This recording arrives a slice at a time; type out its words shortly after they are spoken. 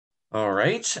All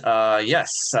right. Yes,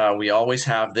 we always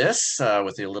have this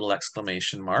with a little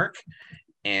exclamation mark.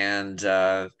 And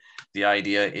the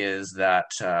idea is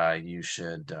that you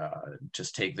should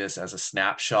just take this as a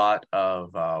snapshot of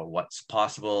what's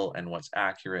possible and what's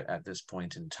accurate at this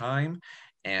point in time.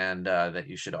 And that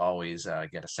you should always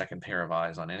get a second pair of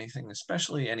eyes on anything,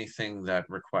 especially anything that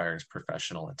requires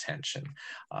professional attention.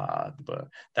 But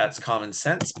that's common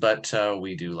sense, but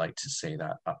we do like to say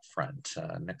that up front.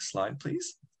 Next slide,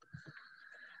 please.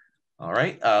 All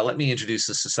right, let me introduce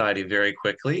the society very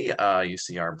quickly. You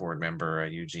see our board member,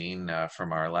 Eugene,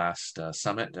 from our last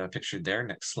summit pictured there.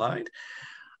 Next slide.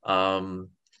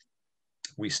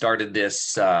 We started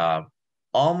this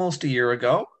almost a year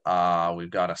ago.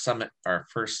 We've got a summit, our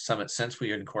first summit since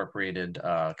we incorporated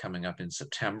coming up in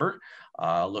September.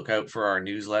 Look out for our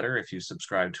newsletter if you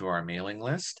subscribe to our mailing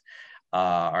list.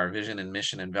 Our vision and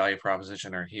mission and value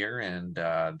proposition are here, and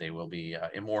they will be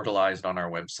immortalized on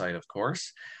our website, of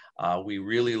course. We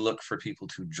really look for people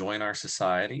to join our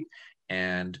society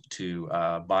and to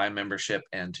buy membership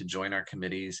and to join our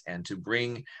committees and to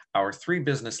bring our 3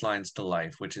 business lines to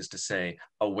life, which is to say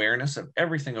awareness of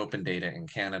everything open data in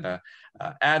Canada,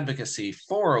 advocacy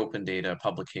for open data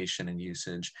publication and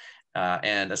usage,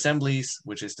 and assemblies,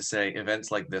 which is to say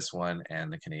events like this one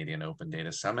and the Canadian Open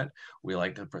Data Summit. We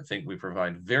like to think we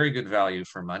provide very good value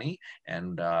for money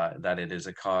and that it is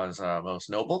a cause most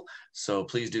noble. So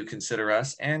please do consider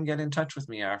us and get in touch with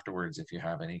me afterwards if you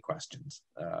have any questions.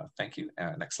 Thank you.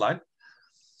 Next slide.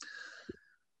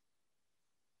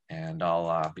 And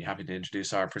I'll be happy to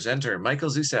introduce our presenter, Michael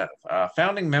Zusev,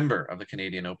 founding member of the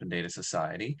Canadian Open Data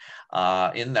Society.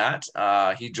 In that,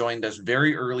 he joined us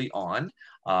very early on.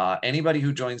 Anybody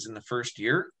who joins in the first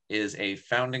year is a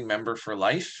founding member for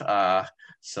life.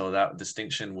 So that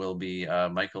distinction will be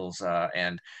Michael's.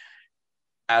 And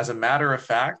as a matter of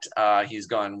fact, he's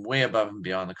gone way above and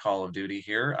beyond the call of duty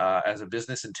here. As a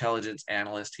business intelligence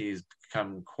analyst, he's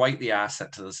become quite the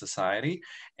asset to the society.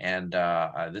 And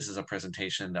this is a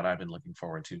presentation that I've been looking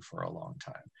forward to for a long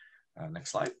time.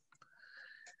 Next slide.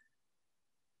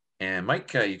 And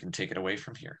Mike, you can take it away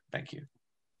from here. Thank you.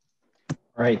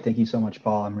 All right, thank you so much,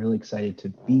 Paul. I'm really excited to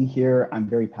be here. I'm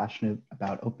very passionate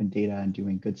about open data and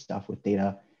doing good stuff with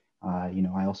data.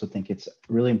 I also think it's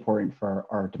really important for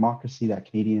our democracy that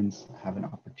Canadians have an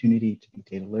opportunity to be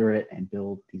data literate and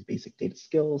build these basic data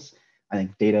skills. I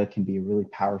think data can be a really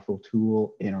powerful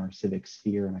tool in our civic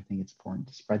sphere, and I think it's important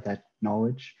to spread that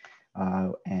knowledge,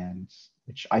 and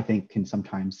which I think can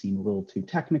sometimes seem a little too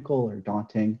technical or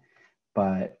daunting.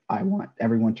 But I want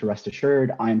everyone to rest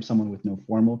assured, I am someone with no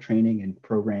formal training in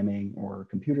programming or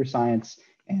computer science,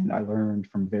 and I learned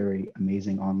from very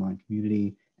amazing online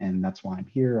community, and that's why I'm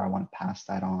here. I want to pass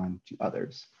that on to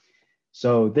others.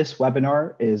 So this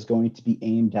webinar is going to be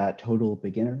aimed at total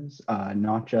beginners,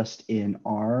 not just in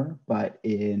R, but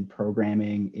in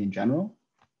programming in general.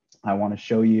 I want to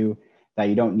show you that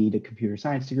you don't need a computer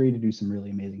science degree to do some really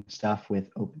amazing stuff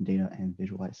with open data and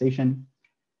visualization.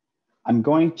 I'm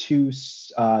going to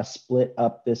split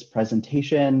up this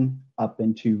presentation up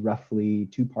into roughly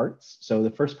 2 parts. So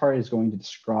the first part is going to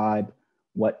describe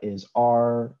what is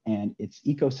R and its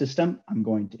ecosystem. I'm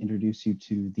going to introduce you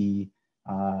to the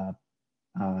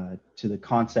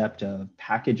concept of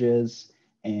packages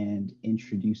and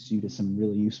introduce you to some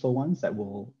really useful ones that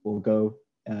we'll go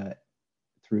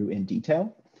through in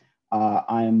detail.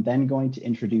 I am then going to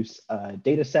introduce a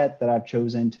data set that I've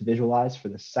chosen to visualize for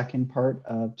the second part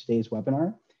of today's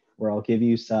webinar, where I'll give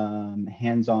you some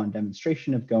hands-on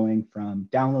demonstration of going from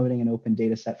downloading an open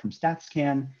data set from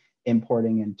StatsCan,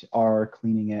 importing into R,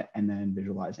 cleaning it, and then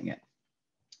visualizing it.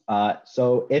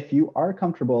 So if you are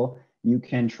comfortable, you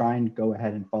can try and go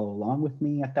ahead and follow along with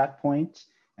me at that point,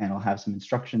 and I'll have some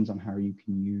instructions on how you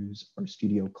can use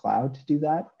RStudio Cloud to do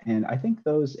that. And I think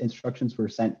those instructions were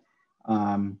sent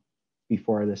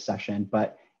before this session,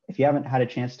 but if you haven't had a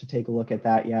chance to take a look at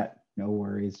that yet, no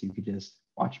worries, you could just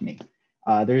watch me.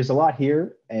 There's a lot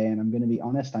here, and I'm going to be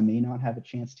honest, I may not have a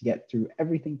chance to get through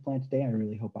everything planned today. I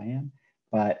really hope I am,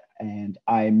 and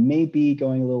I may be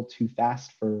going a little too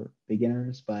fast for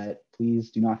beginners, but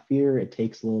please do not fear. It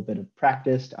takes a little bit of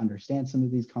practice to understand some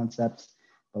of these concepts,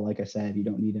 but like I said, you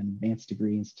don't need an advanced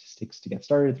degree in statistics to get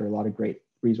started. There are a lot of great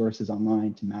resources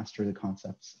online to master the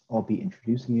concepts I'll be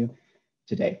introducing you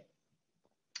today.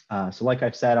 So like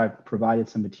I've said, I've provided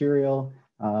some material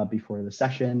before the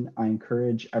session. I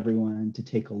encourage everyone to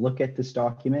take a look at this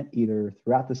document either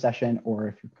throughout the session or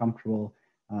if you're comfortable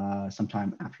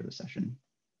sometime after the session.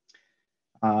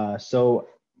 So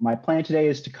my plan today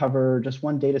is to cover just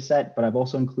one data set, but I've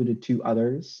also included 2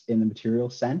 others in the material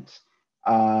sent.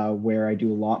 where I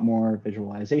do a lot more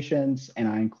visualizations, and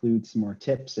I include some more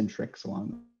tips and tricks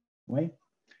along the way.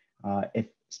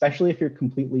 Especially if you're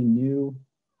completely new,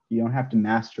 you don't have to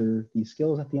master these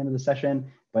skills at the end of the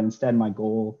session, but instead my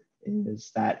goal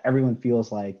is that everyone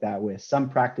feels like that with some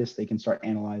practice, they can start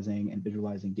analyzing and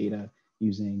visualizing data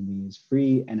using these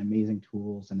free and amazing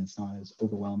tools, and it's not as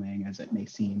overwhelming as it may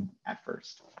seem at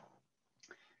first.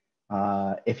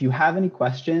 If you have any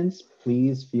questions,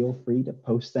 please feel free to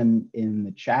post them in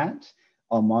the chat.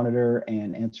 I'll monitor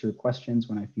and answer questions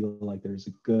when I feel like there's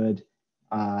a good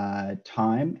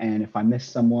time. And if I miss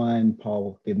someone, Paul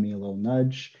will give me a little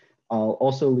nudge. I'll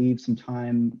also leave some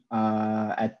time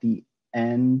at the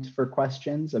end for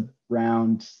questions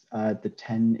around the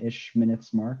 10-ish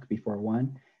minutes mark before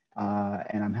 1.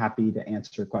 And I'm happy to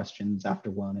answer questions after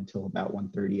 1 until about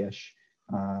 1:30-ish.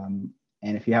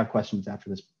 And if you have questions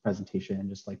after this presentation,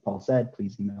 just like Paul said,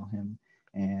 please email him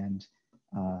and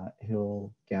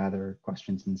he'll gather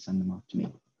questions and send them off to me.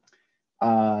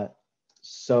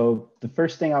 So the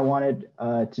first thing I wanted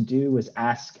to do was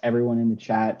ask everyone in the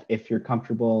chat if you're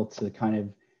comfortable to kind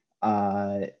of,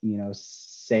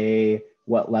 say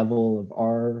what level of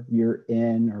R you're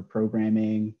in, or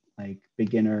programming, like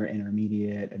beginner,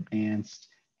 intermediate, advanced,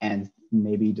 and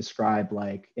maybe describe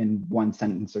like in one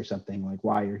sentence or something like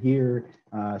why you're here.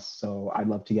 So I'd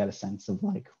love to get a sense of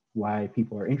like why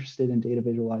people are interested in data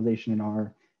visualization in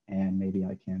R, and maybe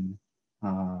I can,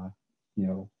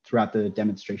 throughout the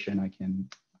demonstration, I can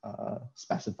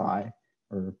specify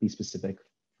or be specific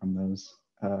from those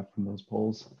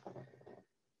polls.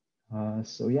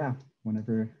 So yeah,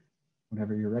 whenever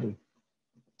you're ready.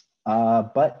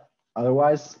 But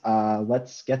otherwise,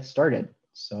 let's get started.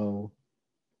 So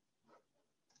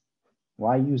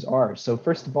why use R? So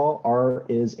first of all, R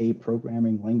is a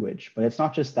programming language, but it's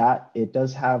not just that. It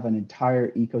does have an entire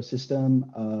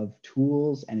ecosystem of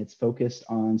tools, and it's focused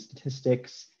on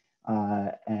statistics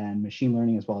and machine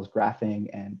learning, as well as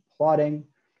graphing and plotting.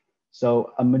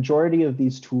 So a majority of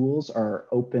these tools are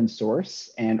open source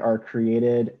and are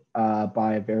created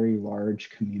by a very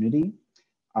large community.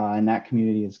 And that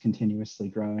community is continuously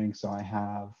growing. So I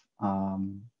have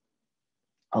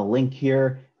a link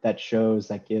here that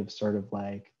gives sort of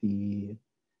like the,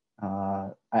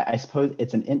 I suppose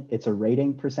it's a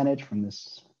rating percentage from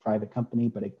this private company,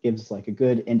 but it gives like a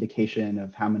good indication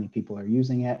of how many people are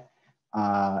using it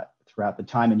throughout the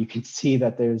time. And you can see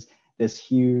that there's this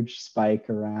huge spike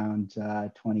around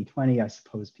 2020. I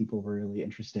suppose people were really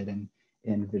interested in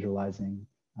visualizing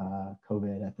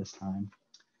COVID at this time.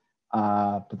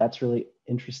 But that's really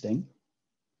interesting.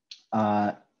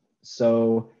 I've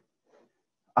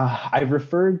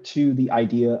referred to the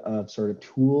idea of sort of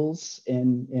tools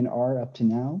in R up to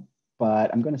now,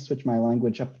 but I'm going to switch my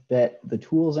language up a bit. The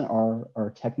tools in R are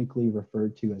technically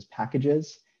referred to as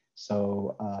packages.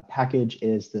 So package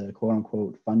is the quote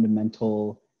unquote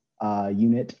fundamental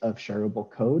unit of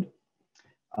shareable code.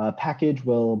 Package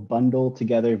will bundle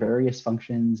together various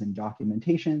functions and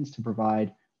documentations to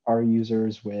provide our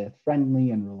users with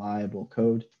friendly and reliable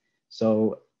code.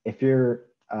 So if you're,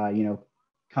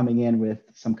 coming in with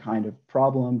some kind of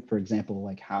problem, for example,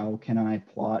 like how can I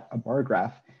plot a bar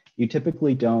graph? You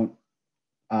typically don't,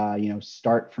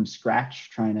 start from scratch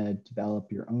trying to develop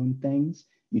your own things.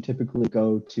 You typically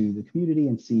go to the community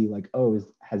and see like, oh,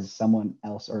 has someone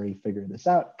else already figured this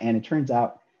out? And it turns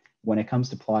out when it comes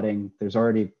to plotting, there's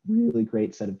already a really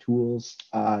great set of tools.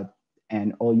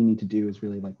 And all you need to do is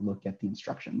really like look at the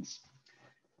instructions.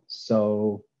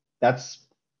 So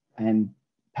and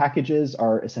packages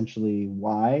are essentially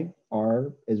why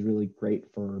R is really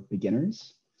great for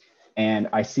beginners. And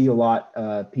I see a lot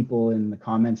of people in the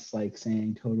comments like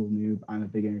saying total noob, I'm a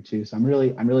beginner too. So I'm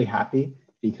really happy,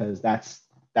 because that's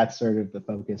sort of the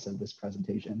focus of this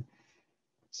presentation.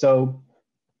 So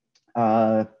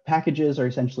packages are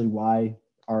essentially why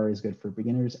R is good for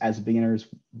beginners. As beginners,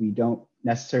 we don't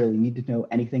necessarily need to know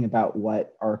anything about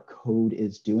what our code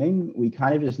is doing. We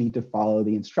kind of just need to follow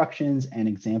the instructions and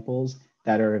examples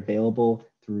that are available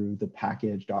through the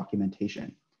package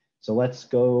documentation. So let's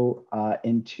go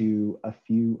into a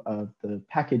few of the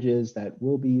packages that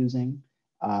we'll be using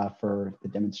for the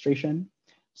demonstration.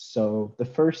 So the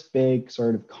first big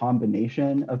sort of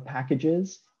combination of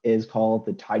packages is called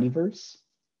the tidyverse.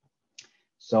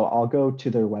 So I'll go to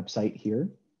their website here.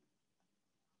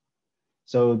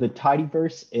 So the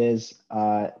tidyverse is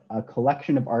a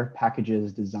collection of R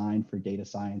packages designed for data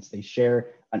science. They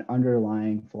share an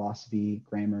underlying philosophy,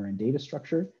 grammar, and data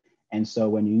structure. And so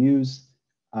when you use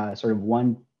sort of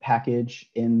one package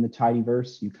in the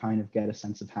tidyverse, you kind of get a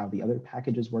sense of how the other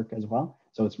packages work as well.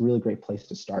 So it's a really great place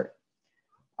to start.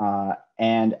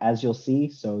 And as you'll see,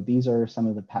 so these are some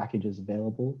of the packages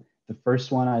available. The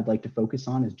first one I'd like to focus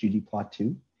on is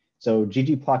ggplot2. So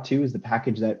ggplot2 is the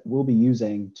package that we'll be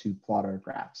using to plot our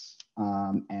graphs.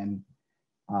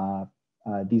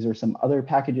 These are some other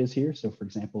packages here. So for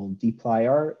example,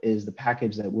 dplyr is the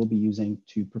package that we'll be using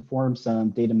to perform some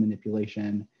data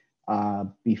manipulation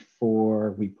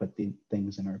before we put the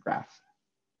things in our graph.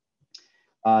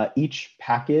 Each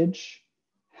package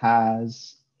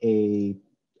has a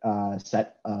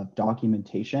set of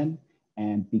documentation,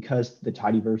 and because the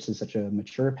tidyverse is such a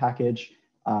mature package,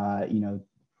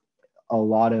 a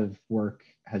lot of work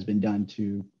has been done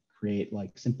to create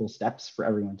like simple steps for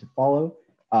everyone to follow,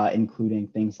 including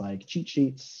things like cheat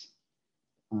sheets,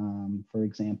 for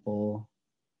example.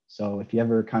 So if you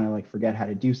ever kind of like forget how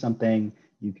to do something,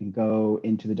 you can go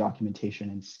into the documentation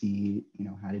and see,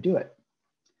 how to do it.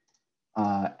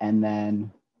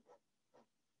 And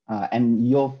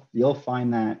you'll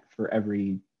find that for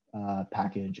every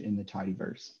package in the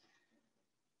tidyverse.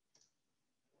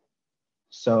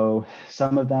 So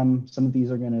some of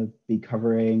these are going to be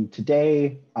covering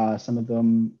today. Some of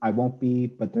them I won't be,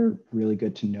 but they're really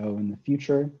good to know in the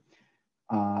future.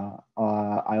 I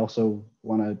also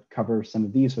want to cover some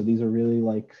of these. So these are really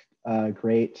like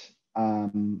great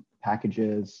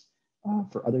packages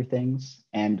for other things.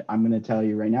 And I'm going to tell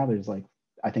you right now,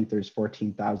 I think there's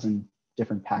 14,000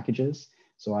 different packages.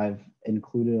 So I've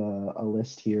included a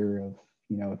list here of,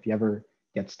 if you ever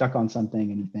get stuck on something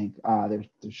and you think, there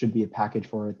should be a package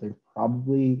for it, there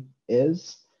probably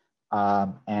is.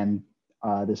 And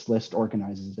this list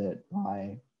organizes it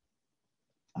by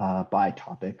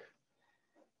topic.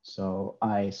 So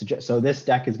so this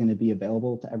deck is going to be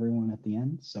available to everyone at the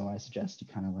end. So I suggest you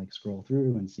kind of like scroll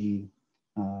through and see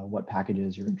what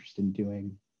packages you're interested in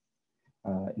doing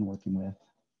and working with.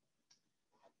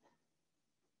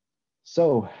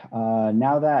 So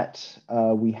now that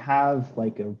we have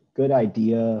like a good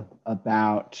idea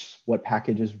about what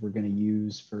packages we're going to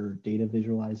use for data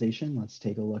visualization, let's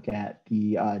take a look at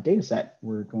the data set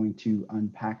we're going to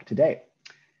unpack today.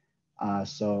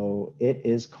 So it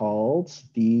is called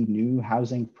the New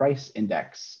Housing Price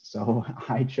Index. So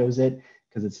I chose it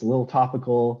because it's a little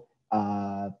topical,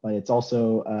 but it's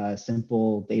also a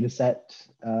simple data set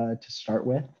to start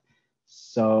with.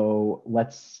 So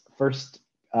let's first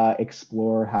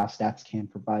explore how StatsCan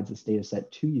provides this data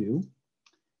set to you.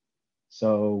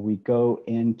 So we go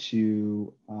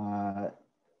into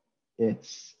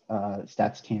its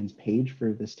StatsCan's page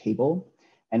for this table,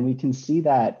 and we can see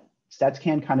that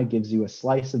StatsCan kind of gives you a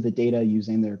slice of the data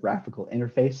using their graphical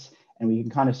interface, and we can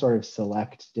kind of sort of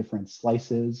select different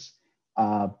slices.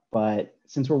 But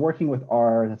since we're working with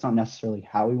R, that's not necessarily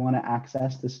how we want to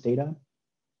access this data.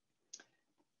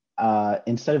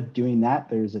 Instead of doing that,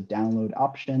 there's a download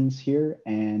options here,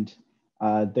 and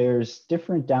there's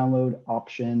different download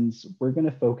options. We're going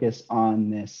to focus on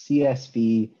this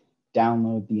CSV,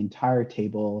 download the entire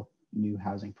table, New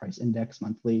Housing Price Index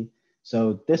monthly.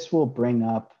 So this will bring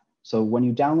up, so when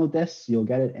you download this, you'll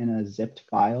get it in a zipped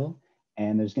file,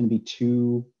 and there's going to be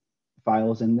two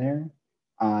files in there.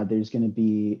 There's going to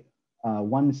be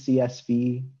one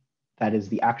CSV that is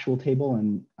the actual table,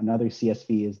 and another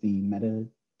CSV is the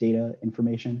metadata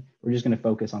information. We're just going to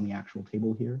focus on the actual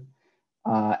table here.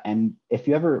 And if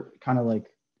you ever kind of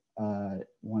like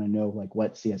want to know like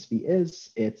what CSV is,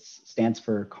 it stands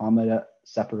for comma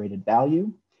separated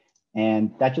value.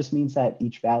 And that just means that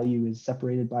each value is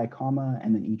separated by a comma,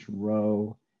 and then each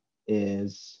row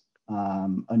is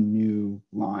a new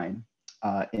line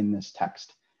in this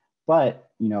text. But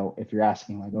if you're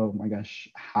asking like, oh my gosh,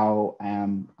 how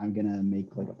am I gonna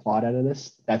make like a plot out of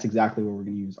this? That's exactly what we're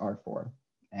gonna use R for.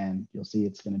 And you'll see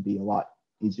it's gonna be a lot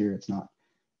easier. It's not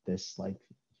this like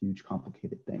huge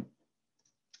complicated thing.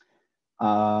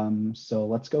 So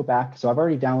let's go back. So I've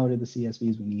already downloaded the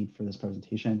CSVs we need for this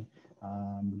presentation.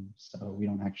 So we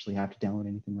don't actually have to download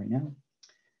anything right now.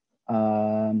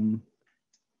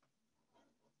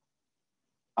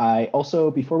 I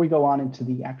also, before we go on into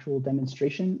the actual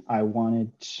demonstration, I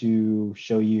wanted to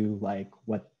show you like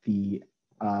what the,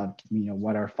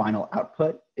 what our final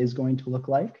output is going to look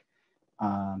like.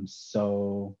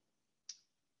 So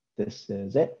this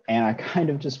is it. And I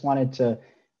kind of just wanted to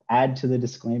add to the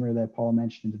disclaimer that Paul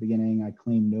mentioned at the beginning. I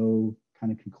claim no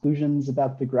kind of conclusions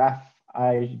about the graphs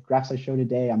I show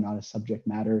today. I'm not a subject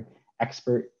matter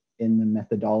expert in the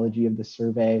methodology of the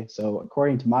survey. So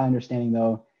according to my understanding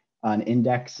though, an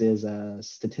index is a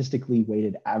statistically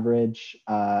weighted average.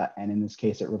 And in this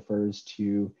case, it refers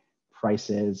to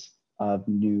prices of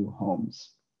new homes.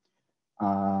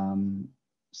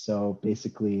 So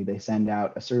basically they send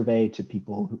out a survey to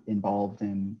people involved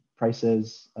in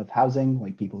prices of housing,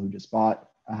 like people who just bought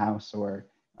a house, or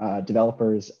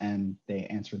developers, and they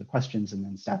answer the questions, and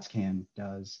then StatsCan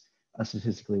does a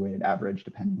statistically weighted average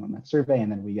depending on that survey.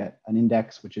 And then we get an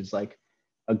index, which is like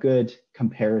a good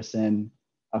comparison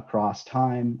across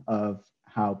time of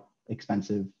how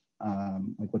expensive,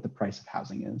 like what the price of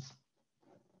housing is.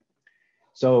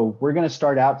 So we're going to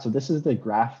start out. So this is the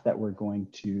graph that we're going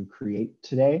to create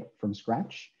today from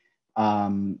scratch.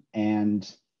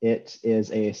 And it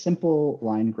is a simple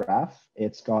line graph.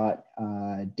 It's got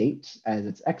date as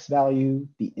its X value,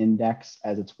 the index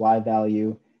as its Y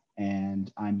value,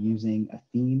 and I'm using a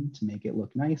theme to make it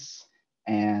look nice.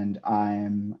 And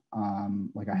I'm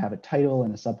like, I have a title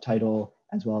and a subtitle,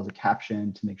 as well as a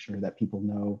caption to make sure that people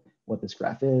know what this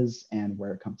graph is and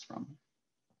where it comes from.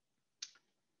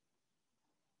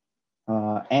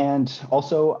 And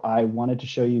also I wanted to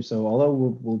show you, so although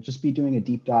we'll just be doing a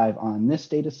deep dive on this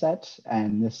data set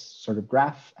and this sort of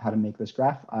graph, how to make this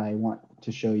graph, I want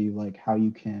to show you like how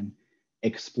you can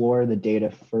explore the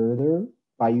data further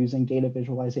by using data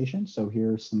visualization. So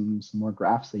here are some more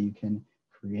graphs that you can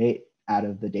create out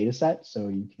of the data set. So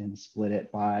you can split it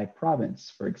by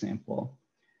province, for example,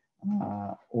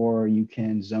 or you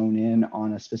can zone in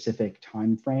on a specific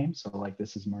time frame. So like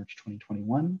this is March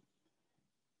 2021.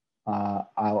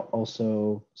 I'll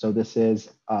also, so this is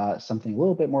something a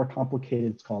little bit more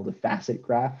complicated. It's called a facet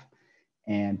graph.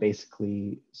 And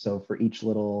basically, so for each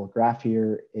little graph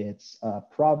here, it's a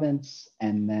province,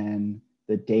 and then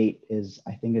the date is,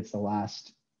 I think it's the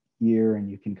last year, and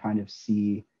you can kind of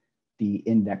see the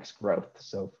index growth.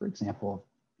 So for example,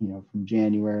 you know, from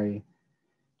January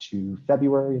to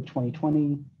February of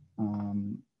 2020,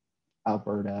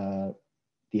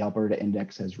 the Alberta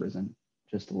index has risen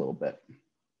just a little bit.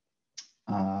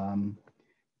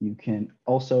 You can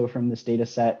also, from this data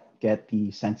set, get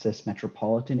the census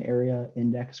metropolitan area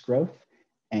index growth.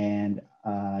 And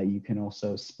you can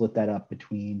also split that up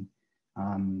between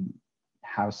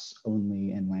house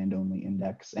only and land only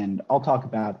index. And I'll talk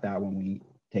about that when we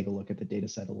take a look at the data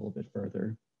set a little bit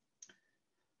further.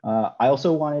 I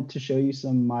also wanted to show you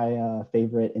some of my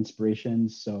favorite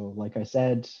inspirations. So like I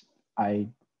said, I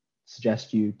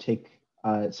suggest you take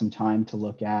some time to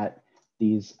look at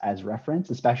these as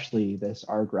reference, especially this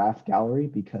R graph gallery,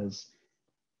 because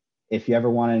if you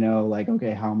ever want to know like,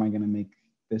 okay, how am I going to make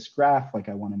this graph? Like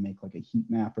I want to make like a heat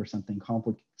map or something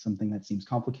that seems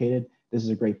complicated. This is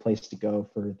a great place to go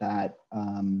for that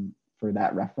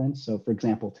reference. So for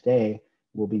example, today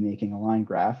we'll be making a line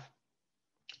graph.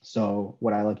 So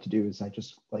what I like to do is I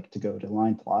just like to go to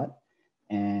line plot,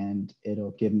 and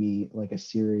it'll give me like a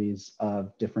series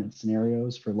of different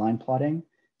scenarios for line plotting.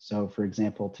 So for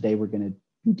example, today we're going to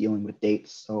be dealing with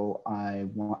dates. So I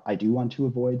do want to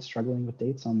avoid struggling with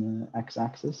dates on the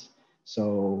x-axis.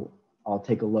 So I'll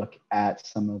take a look at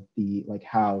some of the, like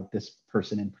how this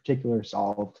person in particular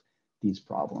solved these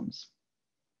problems.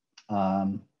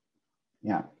 Some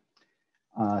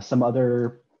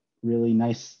other really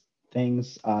nice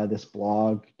things, this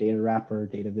blog, Data Wrapper,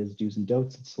 Data Viz Do's and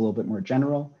Don'ts, it's a little bit more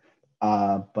general,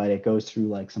 but it goes through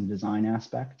like some design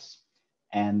aspects.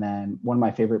 And then one of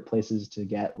my favorite places to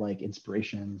get like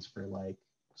inspirations for like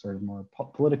sort of more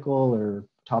political or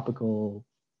topical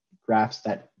graphs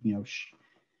that, you know,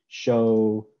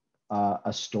 show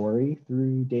a story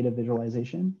through data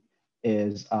visualization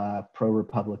is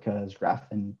ProRepublica's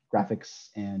graphics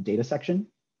and data section.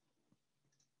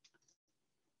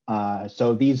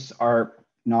 So these are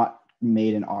not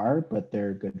made in R, but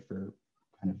they're good for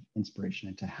kind of inspiration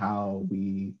into how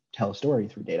we tell a story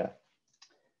through data.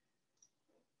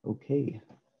 Okay.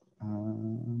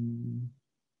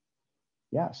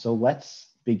 Yeah, so let's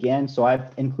begin. So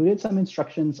I've included some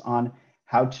instructions on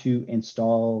how to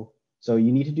install. So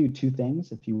you need to do two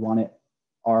things if you want it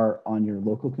R on your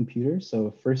local computer.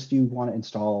 So first you want to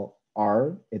install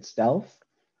R itself,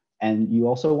 and you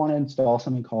also want to install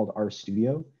something called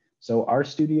RStudio. So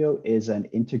RStudio is an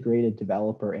integrated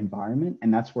developer environment,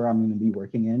 and that's where I'm going to be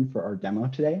working in for our demo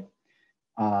today.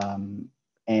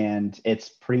 And it's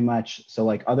pretty much, so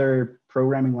like other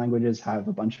programming languages have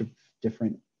a bunch of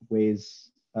different ways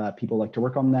people like to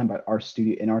work on them, but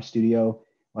in RStudio,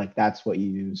 like that's what you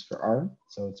use for R.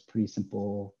 So it's a pretty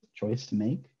simple choice to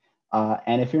make.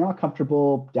 And if you're not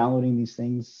comfortable downloading these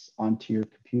things onto your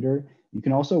computer, you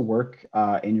can also work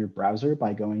in your browser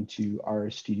by going to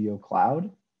RStudio Cloud.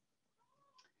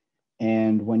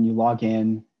 And when you log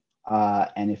in,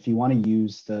 and if you want to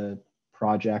use the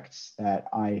projects that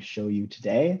I show you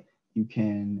today, you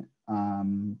can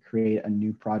create a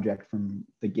new project from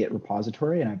the Git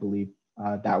repository, and I believe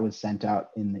that was sent out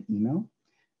in the email.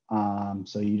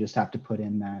 So you just have to put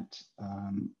in that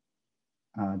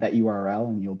that URL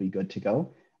and you'll be good to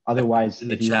go. Otherwise, in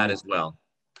the if you chat want, as well.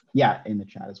 yeah, in the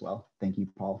chat as well. Thank you,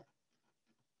 Paul.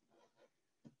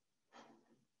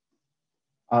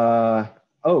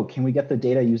 Oh, can we get the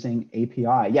data using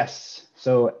API? Yes.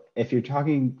 So if you're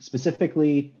talking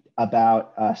specifically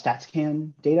about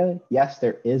StatsCan data, yes,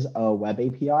 there is a web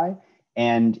API.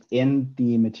 And in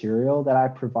the material that I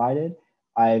provided,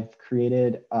 I've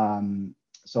created,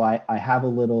 so I have a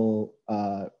little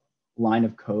line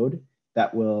of code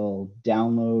that will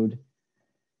download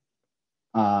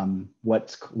what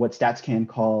StatsCan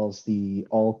calls the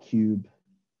all-cube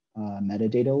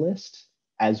metadata list,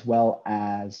 as well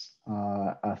as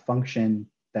a function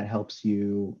that helps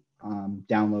you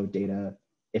download data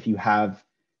if you have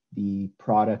the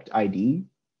product ID,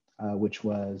 which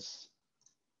was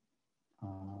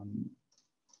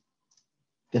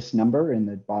this number in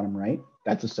the bottom right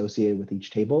that's associated with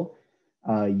each table.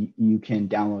 You can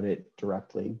download it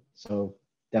directly. So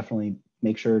definitely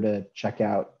make sure to check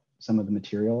out some of the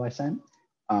material I sent,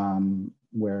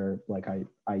 where like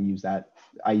I use the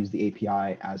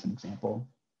API as an example.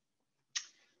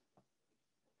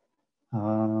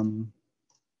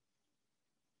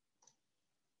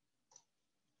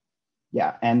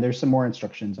 Yeah, and there's some more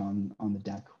instructions on the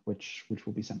deck, which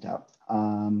will be sent out.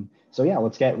 So yeah,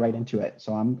 let's get right into it.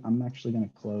 So I'm actually going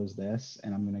to close this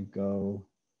and I'm going to go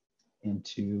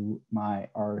into my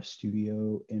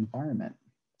RStudio environment.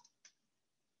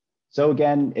 So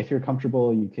again, if you're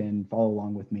comfortable, you can follow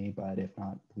along with me, but if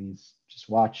not, please just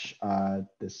watch.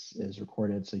 This is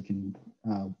recorded, so you can,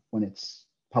 when it's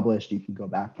published, you can go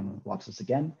back and watch this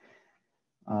again.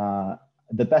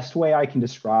 The best way I can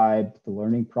describe the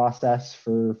learning process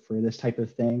for this type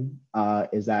of thing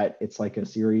is that it's like a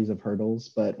series of hurdles,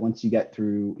 but once you get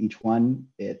through each one,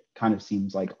 it kind of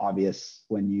seems like obvious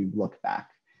when you look back.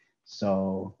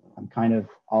 So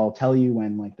I'll tell you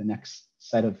when like the next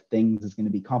set of things is going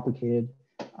to be complicated.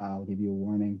 I'll give you a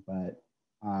warning, but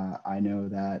I know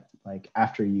that like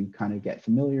after you kind of get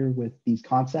familiar with these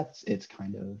concepts, it's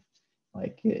kind of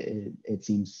like it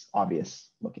seems obvious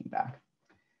looking back.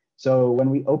 So when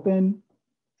we open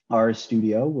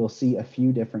RStudio, we'll see a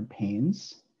few different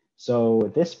panes.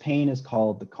 So this pane is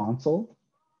called the console.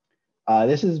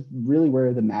 This is really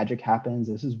where the magic happens.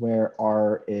 This is where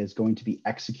R is going to be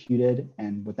executed.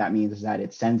 And what that means is that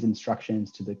it sends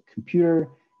instructions to the computer,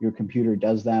 your computer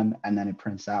does them, and then it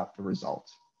prints out the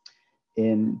result.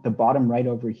 In the bottom right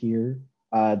over here,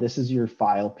 this is your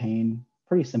file pane.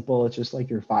 Pretty simple. It's just like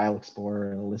your file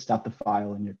explorer. It'll list out the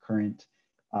file in your current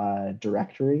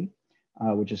directory,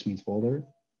 which just means folder.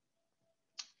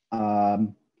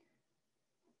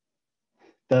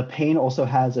 The pane also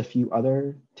has a few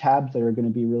other tabs that are going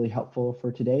to be really helpful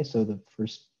for today. So the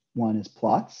first one is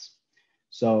plots.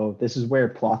 So this is where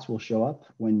plots will show up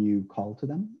when you call to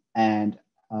them. And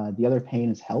the other pane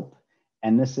is help.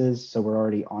 And this is, so we're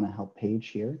already on a help page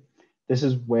here. This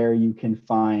is where you can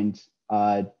find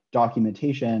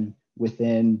documentation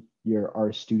within your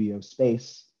RStudio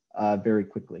space very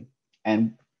quickly.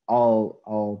 And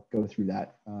I'll go through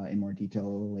that in more detail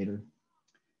a little later.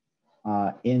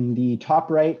 In the top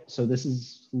right, so this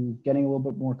is getting a little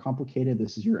bit more complicated.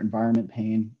 This is your environment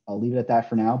pane. I'll leave it at that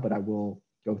for now, but I will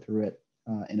go through it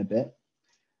in a bit.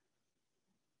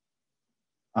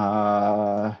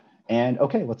 And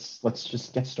okay, let's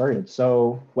just get started.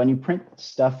 So when you print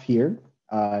stuff here,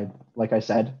 like I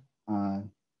said,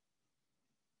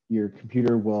 your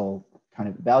computer will kind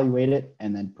of evaluate it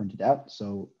and then print it out.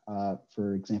 So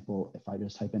for example, if I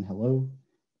just type in hello,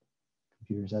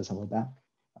 computer says hello back.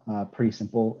 Pretty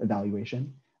simple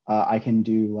evaluation. I can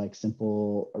do like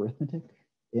simple arithmetic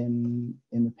in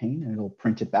the pane and it'll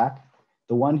print it back.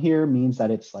 The one here means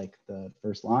that it's like the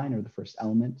first line or the first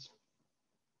element.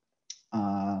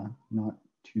 Not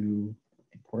too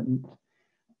important.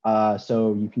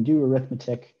 So you can do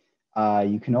arithmetic.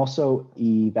 You can also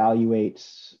evaluate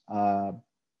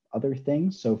other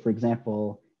things. So for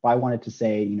example, if I wanted to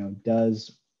say,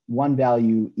 does one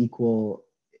value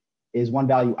is one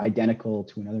value identical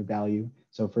to another value?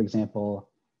 So for example,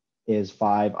 is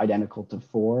 5 identical to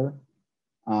 4?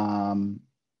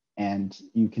 And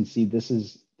you can see this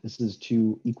is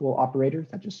 2 equal operators.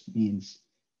 That just means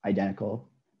identical.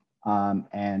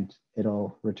 And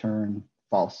it'll return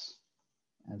false,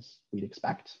 as we'd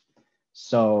expect.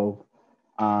 So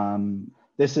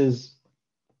this is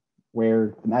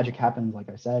where the magic happens, like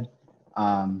I said.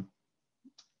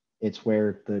 It's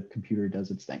where the computer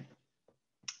does its thing.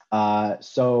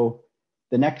 So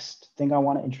the next thing I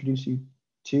want to introduce you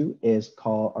to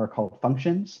are called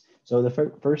functions. So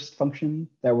the first function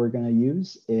that we're going to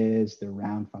use is the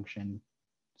round function.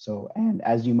 So, and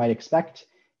as you might expect,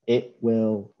 it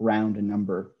will round a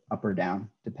number up or down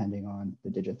depending on the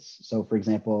digits. So for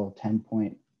example,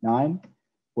 10.9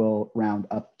 will round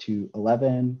up to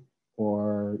 11,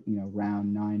 or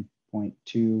round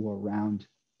 9.2 or round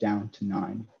down to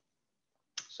 9.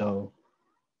 So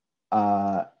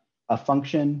a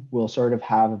function will sort of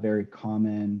have a very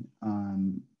common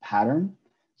pattern.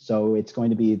 So it's going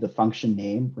to be the function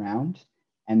name, round,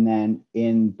 and then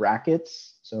in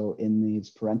brackets, so in these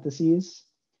parentheses,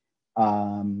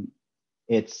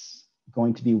 it's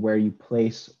going to be where you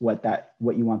place what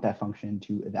you want that function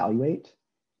to evaluate.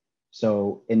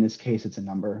 So in this case, it's a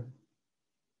number.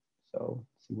 So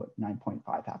let's see what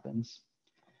 9.5 happens.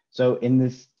 So in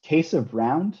this case of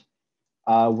round,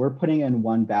 we're putting in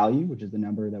one value, which is the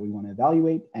number that we want to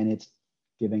evaluate, and it's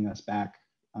giving us back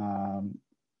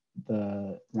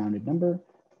the rounded number.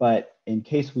 But in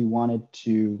case we wanted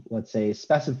to, let's say,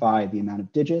 specify the amount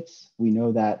of digits, we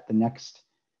know that the next,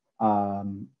 so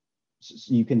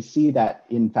you can see that,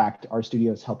 in fact,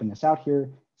 RStudio is helping us out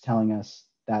here. It's telling us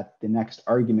that the next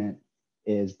argument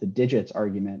is the digits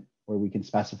argument, where we can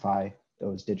specify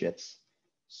those digits.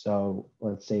 So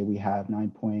let's say we have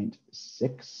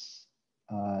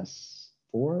 9.64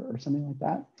 or something like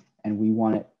that, and we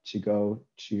want it to go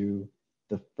to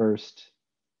the first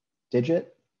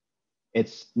digit.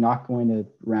 It's not going to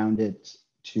round it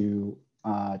to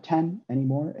 10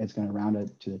 anymore. It's going to round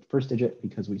it to the first digit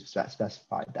because we've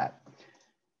specified that.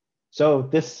 So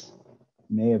this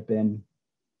may have been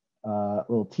a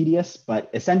little tedious, but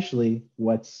essentially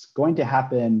what's going to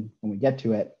happen when we get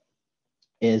to it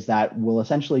is that we'll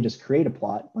essentially just create a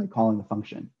plot by calling the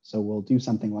function. So we'll do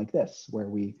something like this, where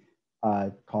we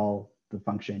call the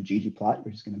function ggplot,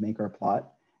 which is going to make our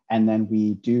plot. And then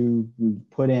we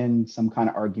put in some kind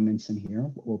of arguments in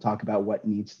here. We'll talk about what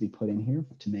needs to be put in here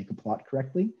to make a plot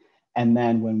correctly. And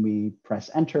then when we press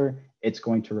enter, it's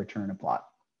going to return a plot.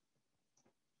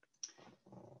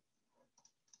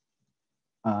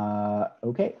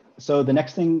 Okay, so the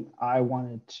next thing I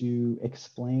wanted to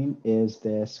explain is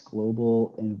this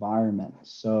global environment.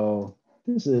 So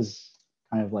this is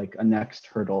kind of like a next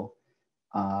hurdle.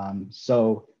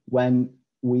 So when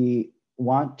we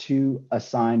want to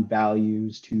assign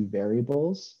values to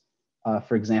variables,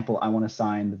 for example, I want to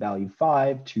assign the value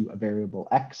 5 to a variable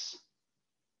x,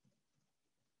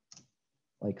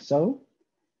 like so.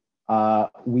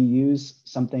 We use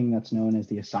something that's known as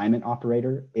the assignment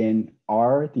operator. In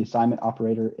R, the assignment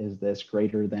operator is this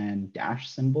greater than dash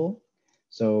symbol.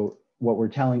 So what we're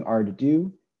telling R to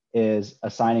do is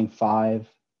assigning 5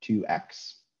 to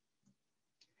x.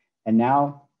 And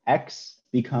now x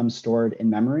becomes stored in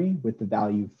memory with the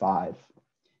value 5.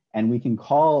 And we can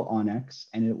call on x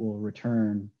and it will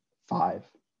return 5.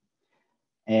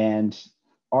 And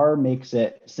R makes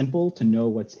it simple to know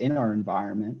what's in our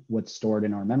environment, what's stored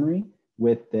in our memory,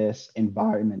 with this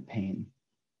environment pane.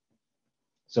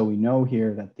 So we know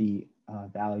here that the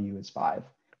value is 5.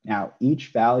 Now,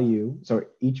 each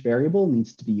variable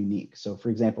needs to be unique. So for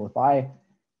example, if I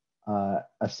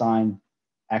assign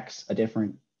x a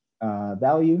different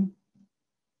value,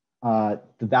 the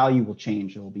value will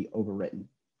change. It will be overwritten.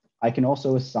 I can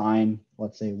also assign,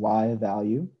 let's say, y a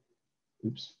value.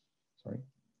 Oops, sorry.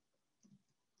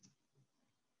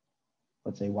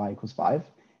 Let's say y equals 5.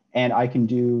 And I can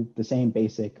do the same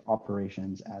basic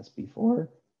operations as before,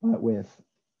 but with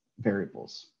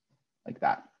variables like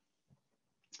that.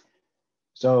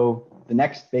 So the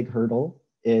next big hurdle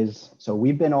is, so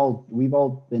we've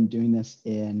all been doing this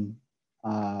in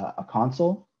a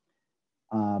console,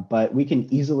 but we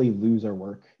can easily lose our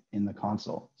work in the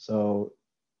console. So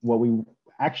what we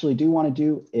actually do want to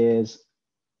do is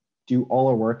do all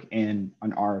our work in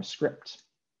an R script.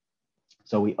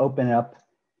 So we open it up,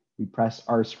 we press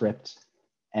R script,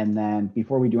 and then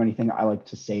before we do anything, I like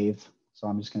to save. So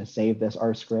I'm just going to save this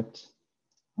R script.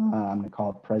 I'm going to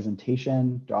call it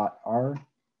presentation.r.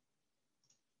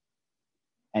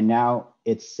 And now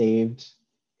it's saved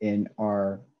in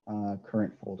our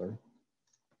current folder.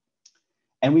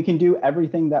 And we can do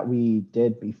everything that we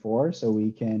did before. So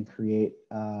we can create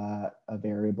a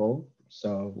variable,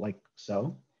 so like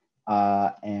so,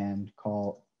 and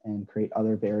create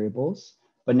other variables.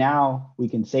 But now we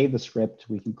can save the script,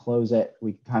 we can close it,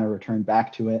 we can kind of return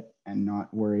back to it and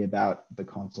not worry about the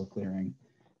console clearing.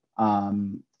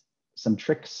 Some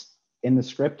tricks in the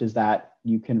script is that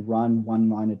you can run one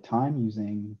line at a time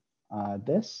using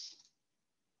this.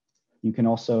 You can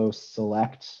also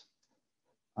select,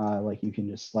 like you can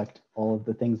just select all of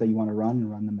the things that you want to run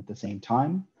and run them at the same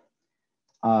time.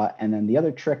 And then the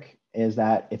other trick is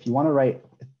that if you want to write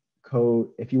code,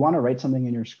 if you want to write something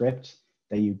in your script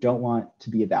that you don't want to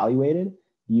be evaluated,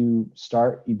 you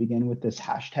begin with this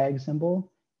hashtag symbol,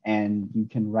 and you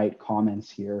can write comments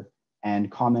here,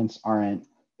 and comments aren't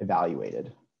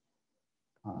evaluated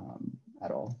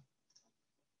at all.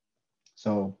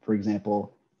 So for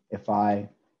example, if I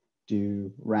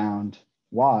do round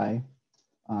Y,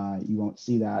 you won't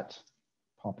see that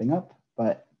popping up,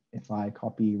 but if I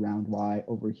copy round Y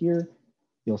over here,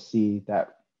 you'll see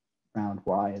that round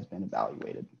Y has been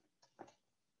evaluated.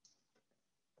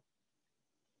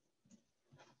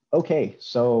 Okay,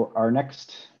 so our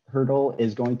next hurdle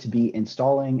is going to be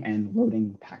installing and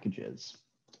loading packages.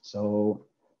 So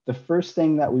the first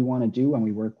thing that we want to do when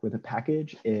we work with a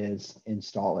package is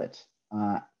install it.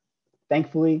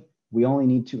 Thankfully, we only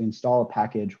need to install a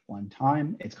package one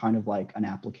time. It's kind of like an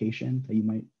application that you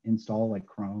might install, like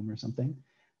Chrome or something.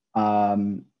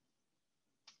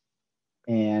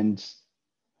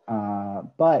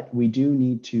 But we do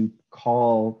need to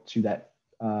call to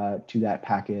that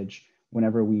package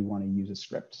whenever we want to use a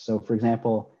script. So for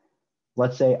example,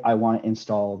 let's say I want to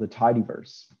install the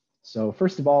tidyverse. So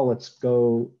first of all, let's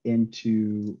go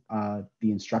into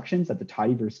the instructions that the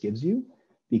tidyverse gives you,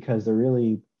 because they're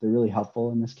really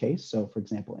helpful in this case. So for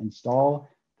example, install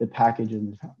the package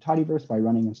in the tidyverse by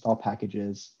running install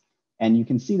packages. And you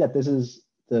can see that this is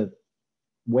the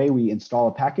way we install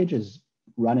a package, is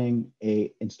running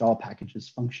a install packages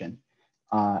function.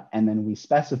 And then we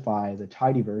specify the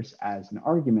tidyverse as an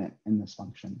argument in this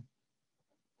function.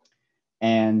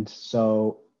 And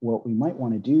so what we might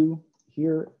want to do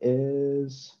here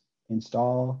is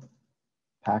install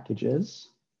packages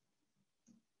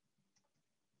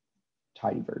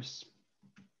tidyverse.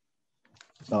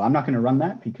 So I'm not going to run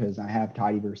that because I have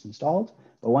tidyverse installed,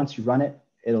 but once you run it,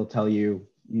 it'll tell you,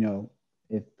 if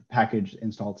the package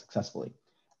installed successfully.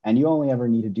 And you only ever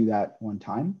need to do that one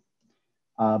time.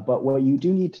 But what you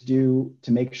do need to do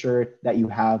to make sure that you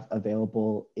have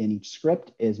available in each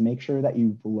script is make sure that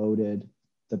you've loaded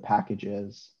the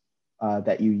packages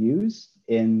that you use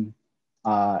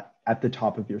at the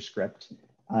top of your script.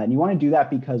 And you want to do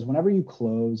that because whenever you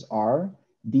close R,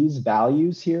 these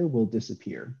values here will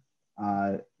disappear.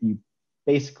 You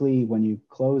basically, when you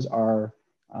close R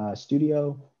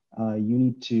Studio, you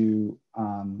need to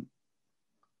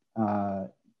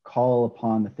call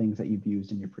upon the things that you've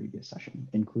used in your previous session,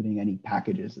 including any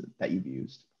packages that you've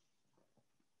used.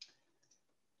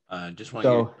 Just want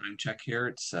your time check here.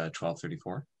 It's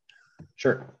 12:34.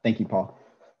 Sure. Thank you, Paul.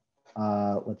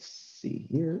 Let's see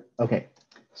here. Okay.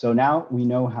 So now we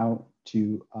know how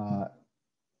to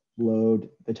load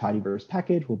the tidyverse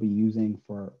package we'll be using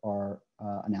for our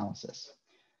analysis.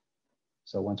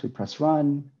 So once we press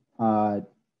run, don't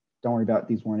worry about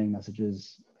these warning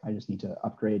messages. I just need to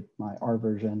upgrade my R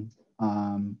version,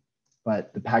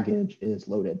 but the package is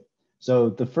loaded. So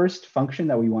the first function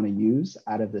that we want to use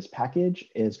out of this package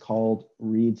is called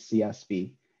read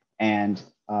CSV. And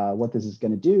what this is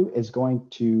going to do is going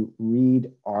to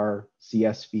read our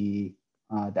CSV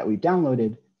that we've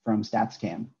downloaded from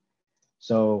StatsCan.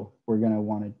 So we're going to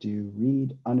want to do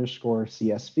read underscore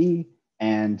CSV,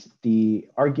 and the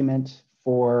argument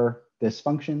for this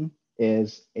function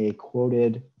is a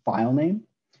quoted file name.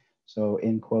 So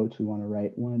in quotes, we want to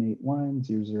write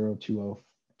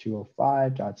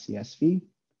 181.00205.csv,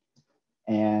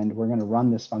 and we're going to run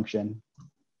this function.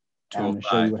 And I'm going to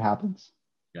show you what happens.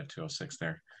 You got 206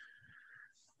 there.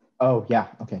 Oh, yeah.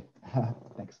 Okay.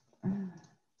 Thanks.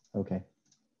 Okay.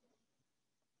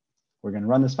 We're going to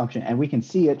run this function, and we can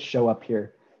see it show up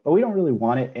here, but we don't really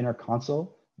want it in our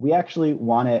console. We actually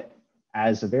want it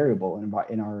as a variable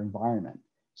in our environment.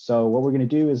 So what we're going to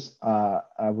do is we're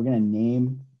going to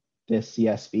name this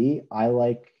CSV. I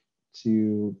like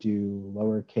to do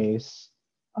lowercase,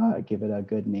 give it a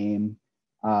good name.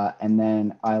 And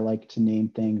then I like to name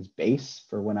things base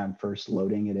for when I'm first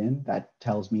loading it in. That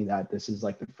tells me that this is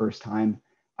like the first time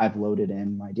I've loaded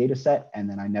in my data set, and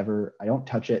then I don't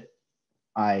touch it.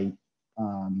 I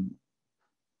kind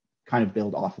of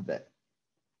build off of it.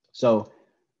 So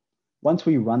once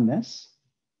we run this,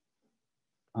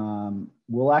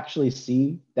 we'll actually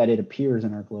see that it appears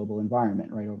in our global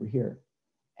environment right over here.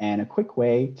 And a quick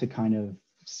way to kind of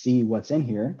see what's in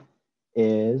here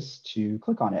is to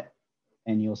click on it.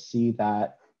 And you'll see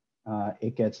that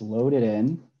it gets loaded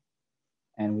in,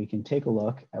 and we can take a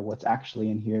look at what's actually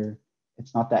in here.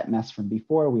 It's not that mess from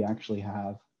before. We actually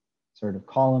have sort of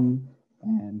column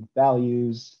and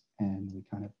values, and we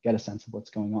kind of get a sense of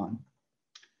what's going on.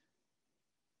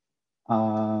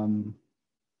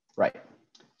 Right.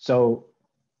 So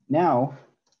now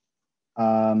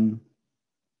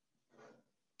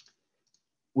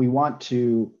we want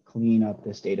to clean up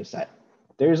this data set.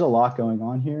 There's a lot going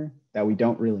on here that we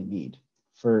don't really need.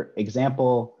 For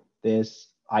example, this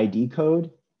ID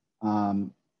code,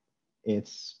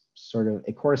 it's sort of,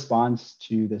 it corresponds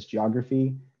to this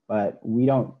geography, but we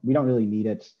don't really need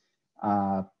it.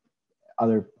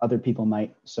 Other people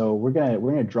might. So we're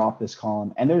gonna drop this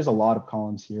column, and there's a lot of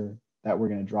columns here that we're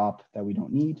gonna drop that we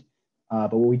don't need.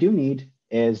 But what we do need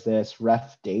is this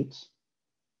ref date,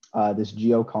 this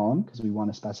geo column, because we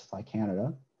want to specify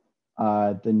Canada,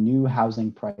 the new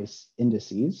housing price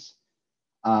indices.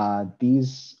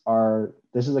 This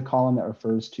is a column that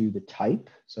refers to the type.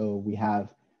 So we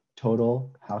have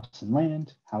total, house and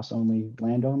land, house only,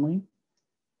 land only.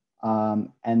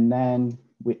 And then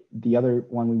the other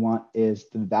one we want is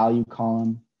the value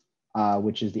column,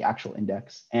 which is the actual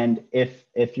index. And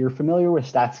if you're familiar with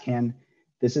StatsCan,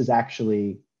 this is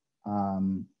actually,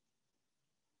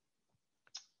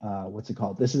 what's it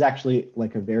called? This is actually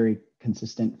like a very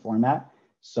consistent format.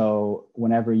 So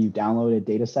whenever you download a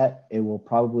data set, it will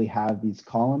probably have these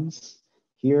columns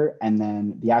here, and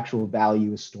then the actual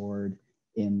value is stored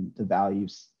in the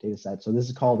values data set. So this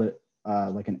is called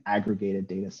like an aggregated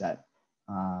data set,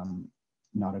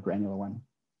 not a granular one.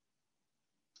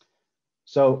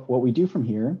 So what we do from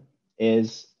here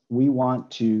is we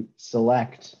want to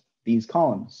select these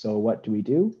columns. So what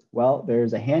do? Well,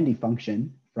 there's a handy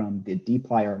function from the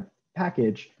dplyr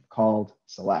package called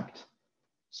select.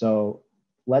 So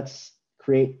let's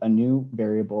create a new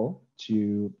variable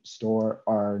to store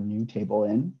our new table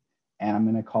in, and I'm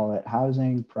going to call it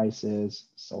housing prices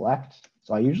select.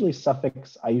 So I usually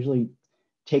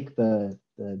take the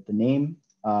name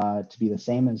to be the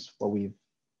same as what we've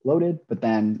loaded, but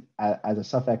then as a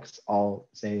suffix, I'll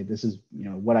say this is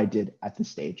what I did at this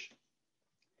stage.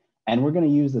 And we're going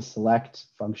to use the select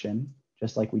function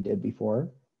just like we did before.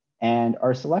 And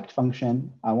our select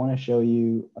function, I want to show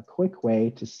you a quick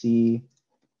way to see,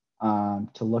 to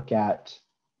look at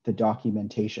the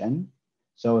documentation.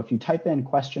 So if you type in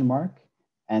question mark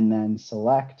and then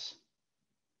select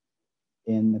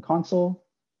in the console,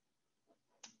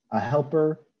 a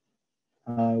helper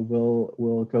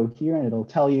will go here and it'll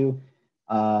tell you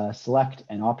select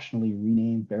and optionally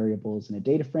rename variables in a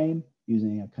data frame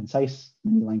using a concise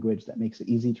mini language that makes it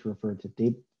easy to refer to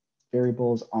date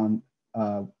variables on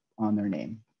their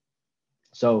name.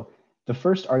 So the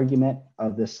first argument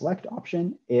of this select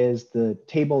option is the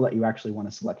table that you actually want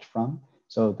to select from.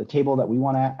 So the table that we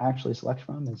want to actually select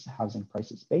from is housing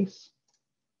prices base.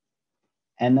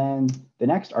 And then the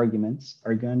next arguments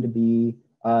are going to be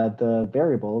the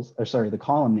variables, or sorry, the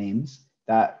column names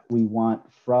that we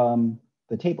want from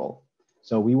the table.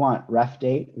 So we want ref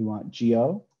date, we want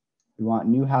geo, we want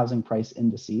new housing price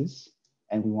indices,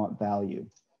 and we want value.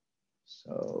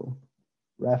 So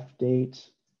ref date,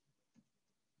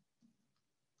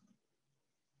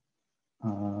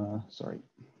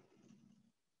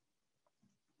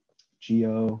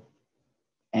 geo,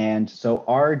 and so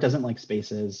R doesn't like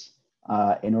spaces.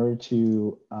 In order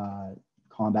to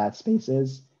combat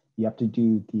spaces, you have to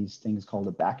do these things called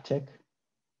a backtick.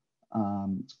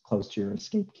 It's close to your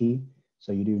escape key.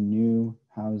 So you do new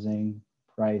housing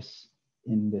price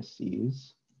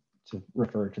indices to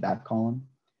refer to that column.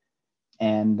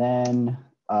 And then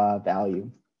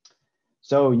value.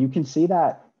 So you can see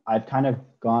that I've kind of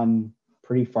gone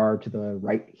pretty far to the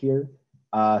right here.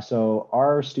 So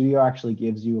our studio actually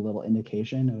gives you a little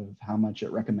indication of how much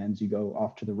it recommends you go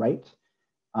off to the right.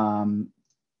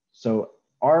 So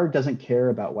R doesn't care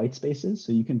about white spaces,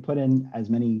 so you can put in as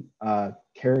many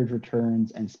carriage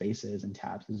returns and spaces and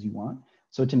tabs as you want.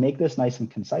 So to make this nice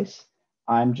and concise,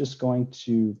 I'm just going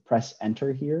to press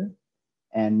enter here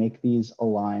and make these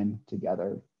align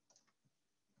together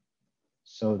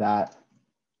so that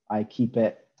I keep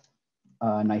it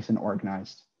nice and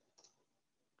organized.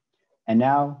 And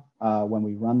now when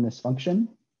we run this function,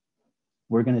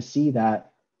 we're going to see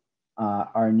that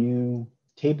our new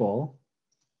table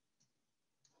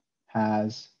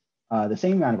has the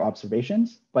same amount of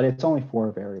observations, but it's only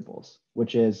 4 variables,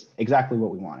 which is exactly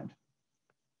what we wanted.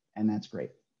 And that's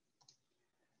great.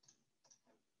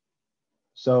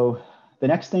 So the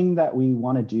next thing that we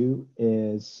want to do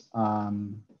is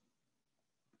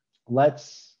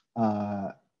let's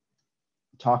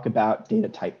talk about data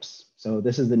types. So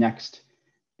this is the next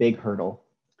big hurdle.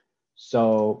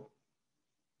 So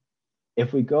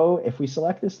if we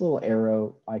select this little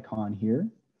arrow icon here,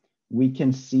 we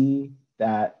can see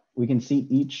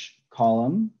each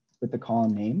column with the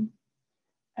column name,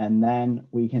 and then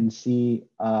we can see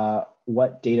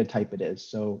what data type it is.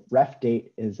 So ref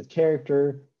date is a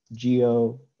character,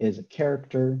 geo is a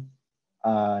character,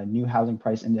 new housing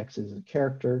price index is a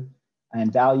character,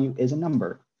 and value is a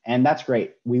number. And that's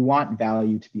great. We want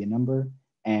value to be a number,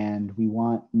 and we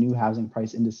want new housing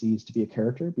price indices to be a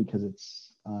character because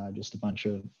it's just a bunch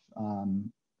of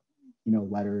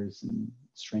letters and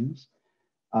strings.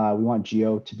 We want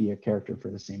geo to be a character for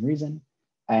the same reason.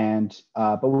 And,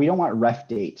 but we don't want ref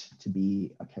date to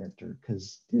be a character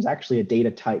because there's actually a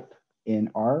data type in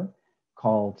R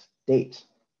called date.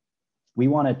 We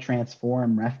want to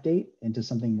transform ref date into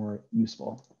something more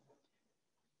useful.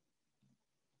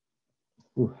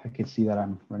 Ooh, I can see that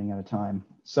I'm running out of time.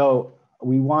 So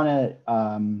we want to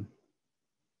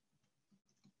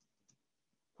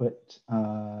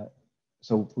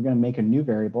so we're going to make a new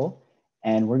variable,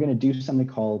 and we're going to do something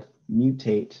called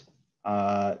mutate.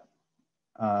 We're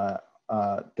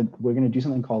going to do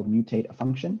something called mutate a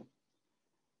function.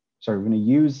 Sorry, we're going to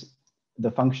use the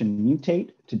function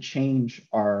mutate to change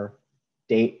our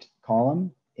date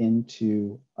column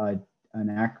into a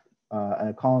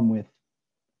column with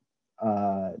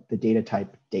the data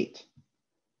type date.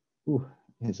 Ooh,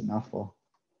 it's a mouthful.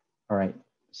 All right,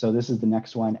 so this is the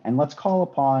next one. And let's call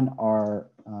upon our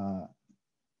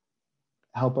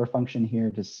helper function here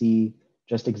to see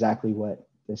just exactly what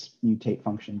this mutate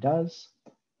function does.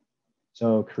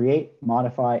 So create,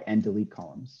 modify, and delete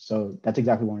columns. So that's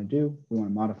exactly what we want to do. We want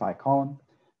to modify a column.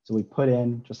 So we put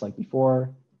in, just like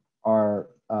before, our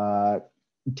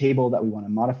table that we want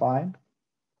to modify.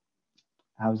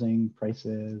 Housing,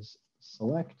 prices,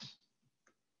 select.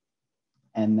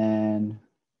 And then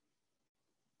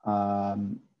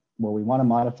what we want to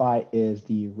modify is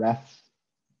the ref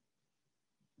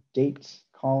date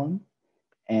column.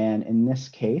 And in this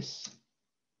case,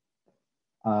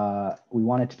 we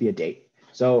want it to be a date.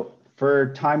 So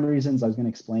for time reasons, I was going to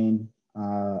explain,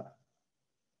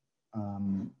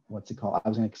 what's it called? I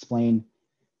was going to explain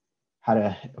how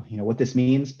to, what this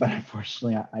means, but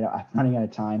unfortunately I'm running out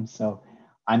of time. So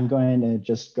I'm going to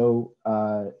just go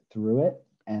through it.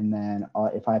 And then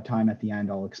if I have time at the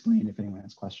end, I'll explain if anyone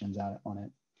has questions on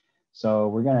it. So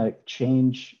we're going to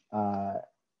change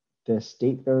this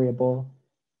date variable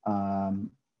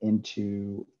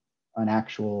into an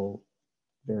actual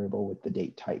variable with the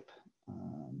date type.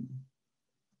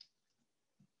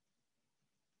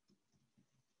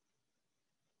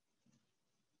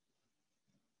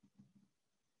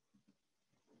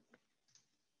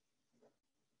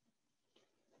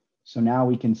 So now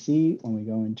we can see when we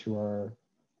go into our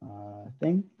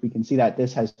thing, we can see that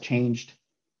this has changed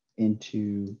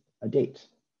into a date,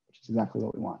 which is exactly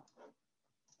what we want.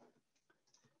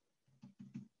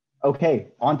 Okay,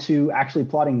 on to actually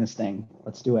plotting this thing.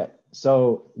 Let's do it.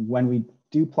 So when we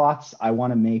do plots, I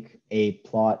want to make a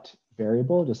plot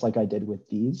variable, just like I did with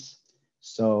these.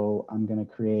 So I'm going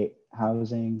to create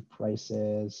housing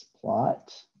prices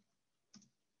plot.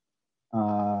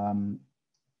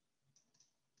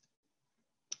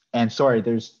 And sorry,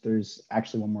 there's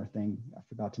actually one more thing I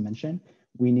forgot to mention.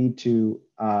 We need to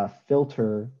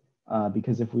filter,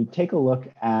 because if we take a look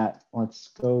at, let's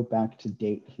go back to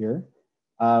date here.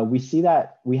 We see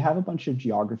that we have a bunch of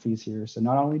geographies here. So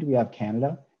not only do we have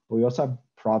Canada, but we also have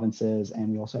provinces and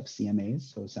we also have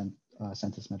CMAs, so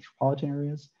census metropolitan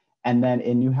areas. And then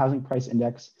in new housing price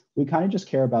index, we kind of just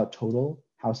care about total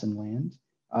house and land.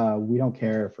 We don't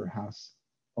care for house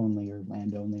only or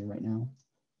land only right now.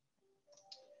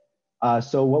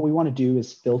 So what we want to do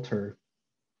is filter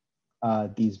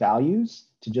these values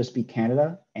to just be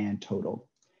Canada and total.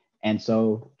 And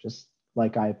so just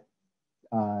like I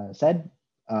said,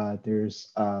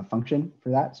 there's a function for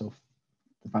that. So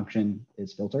the function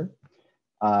is filter.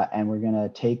 And we're going to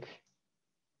take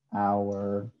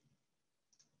our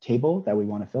table that we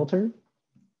want to filter.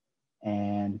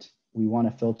 And we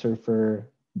want to filter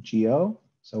for geo.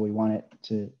 So we want it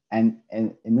to, and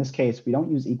in this case, we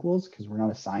don't use equals because we're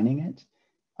not assigning it.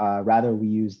 Rather, we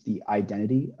use the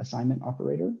identity assignment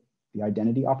operator, the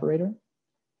identity operator,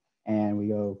 and we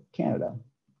go Canada.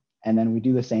 And then we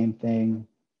do the same thing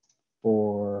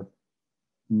for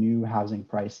new housing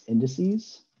price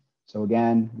indices. So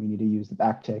again, we need to use the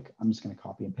backtick. I'm just going to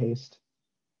copy and paste.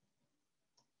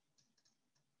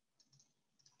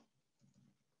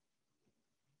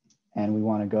 And we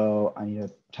want to go, I need to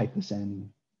type this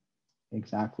in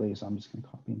exactly. So I'm just going to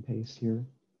copy and paste here.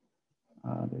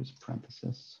 There's a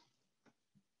parenthesis.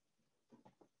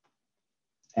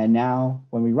 And now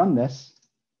when we run this,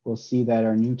 we'll see that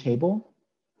our new table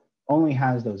only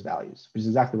has those values, which is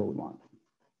exactly what we want.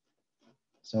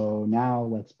 So now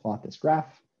let's plot this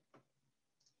graph.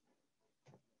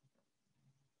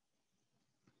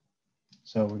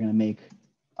 So we're going to make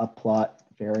a plot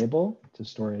variable to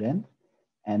store it in.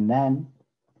 And then,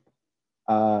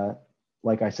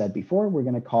 like I said before, we're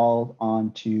going to call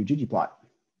on to ggplot.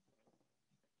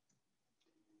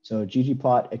 So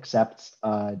ggplot accepts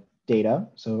data.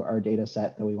 So our data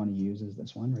set that we want to use is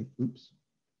this one, right? Oops,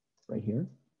 right here.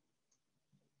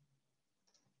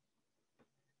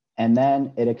 And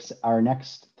then our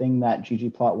next thing that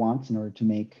ggplot wants in order to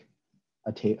make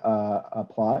a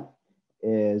plot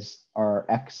is our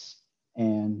x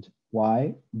and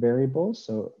y variables.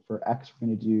 So for x, we're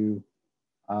going to do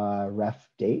ref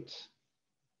date.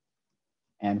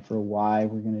 And for y,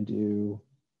 we're going to do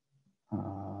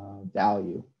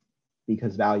value,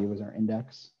 because value is our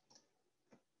index.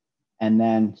 And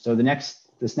then, so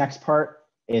this next part,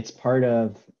 it's part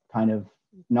of kind of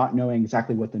not knowing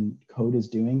exactly what the code is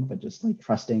doing, but just like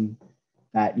trusting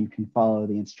that you can follow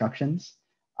the instructions.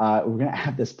 We're going to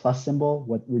add this plus symbol.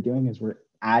 What we're doing is we're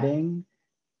adding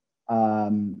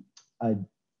an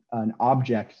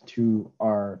object to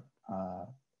our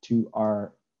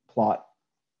plot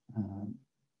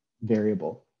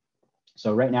variable.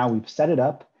 So right now we've set it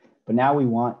up, but now we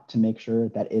want to make sure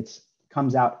that it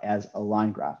comes out as a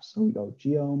line graph. So we go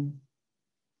geom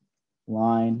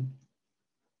line,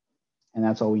 and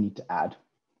that's all we need to add.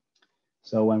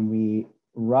 So when we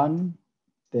run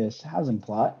this housing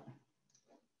plot,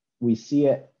 we see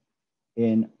it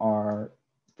in our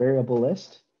variable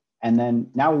list. And then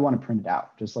now we want to print it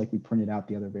out, just like we printed out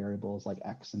the other variables like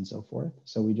X and so forth.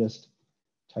 So we just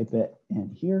type it in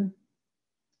here,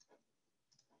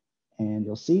 and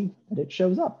you'll see that it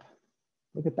shows up.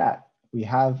 Look at that. We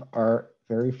have our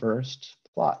very first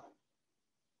plot.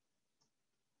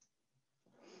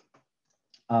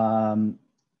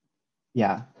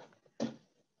 Yeah.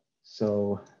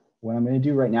 So what I'm going to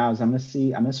do right now is I'm going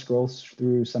to scroll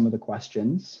through some of the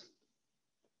questions.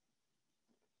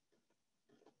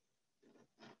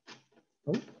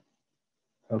 Oh,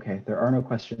 okay. There are no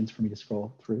questions for me to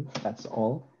scroll through. That's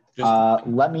all.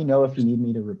 Let me know if you need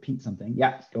me to repeat something.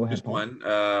 Yeah, go ahead. Just Paul.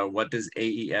 one. What does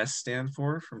AES stand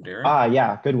for from Derek?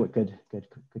 Yeah, good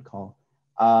call.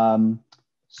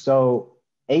 So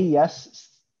AES.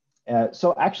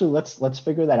 So actually, let's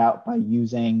figure that out by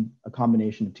using a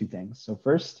combination of two things. So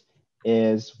first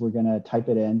is we're gonna type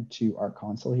it into our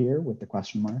console here with the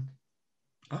question mark.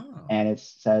 Oh. And it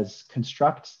says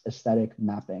construct aesthetic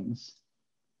mappings.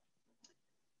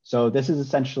 So this is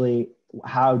essentially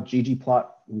how ggplot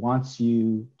wants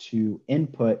you to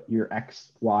input your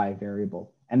x, y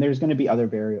variable. And there's going to be other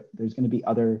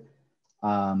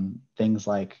things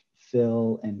like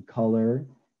fill and color.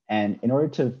 And in order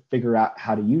to figure out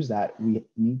how to use that, we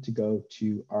need to go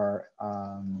to our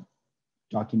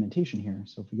documentation here.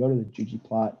 So if we go to the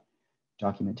ggplot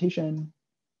documentation,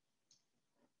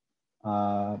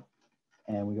 and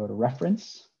we go to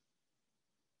reference,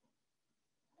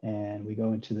 and we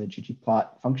go into the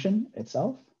ggplot function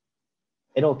itself,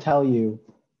 it'll tell you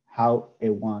how it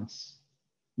wants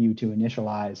you to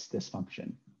initialize this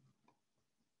function.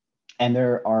 And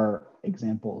there are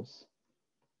examples.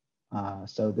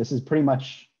 So this is pretty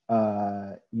much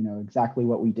exactly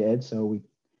what we did. So we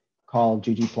call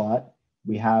ggplot,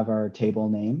 we have our table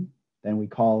name, then we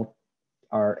call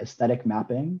our aesthetic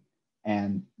mapping,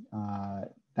 and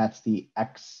that's the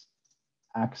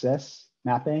x-axis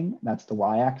mapping, that's the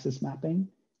y-axis mapping,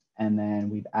 and then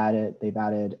they've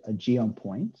added a geom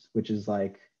point, which is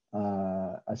like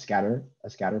a scatter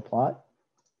plot,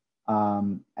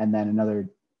 and then another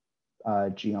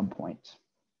geom point,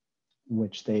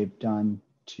 which they've done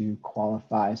to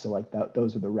qualify. So like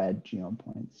those are the red geom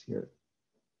points here,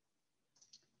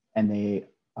 and they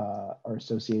are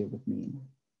associated with mean.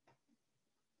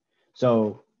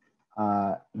 So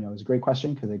it was a great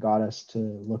question because it got us to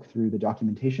look through the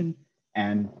documentation.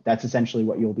 And that's essentially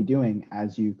what you'll be doing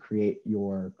as you create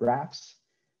your graphs,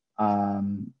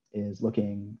 is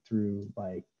looking through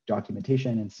like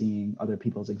documentation and seeing other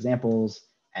people's examples,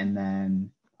 and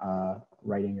then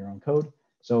writing your own code.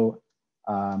 So,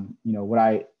 what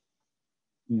I,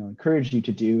 encourage you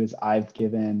to do is I've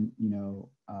given,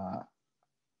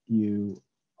 you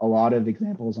a lot of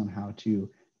examples on how to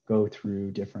go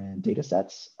through different data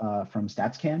sets from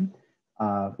StatsCan,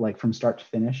 like from start to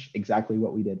finish, exactly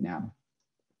what we did now.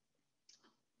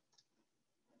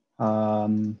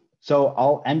 So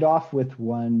I'll end off with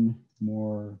one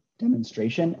more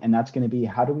demonstration, and that's going to be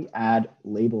how do we add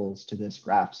labels to this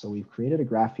graph. So we've created a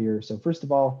graph here. So first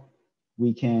of all,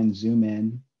 we can zoom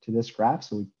in to this graph.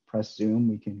 So we press zoom,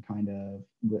 we can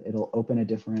it'll open a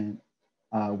different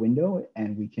window,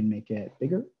 and we can make it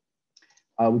bigger.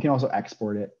 We can also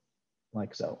export it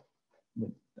like so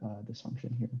with this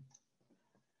function here.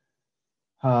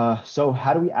 So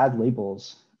how do we add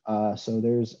labels? So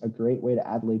there's a great way to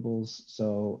add labels.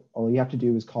 So all you have to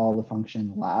do is call the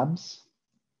function labs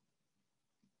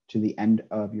to the end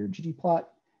of your ggplot.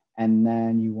 And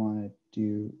then you want to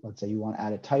do, let's say you want to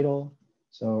add a title.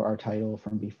 So our title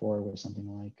from before was something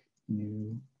like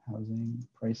new housing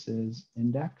prices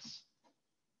index.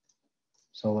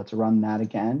 So let's run that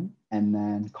again and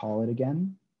then call it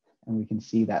again. And we can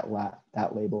see that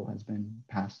that label has been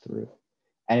passed through.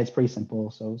 And it's pretty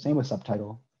simple. So same with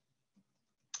subtitle,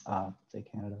 say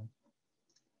Canada.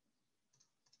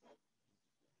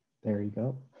 There you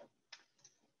go.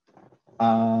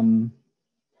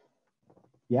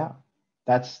 Yeah,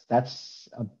 that's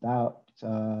about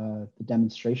the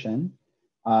demonstration.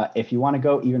 If you want to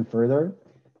go even further,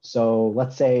 so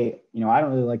let's say, I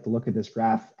don't really like the look of this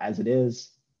graph as it is.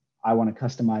 I want to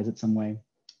customize it some way.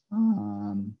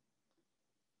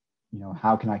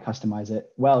 How can I customize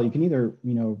it? Well, you can either,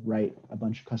 write a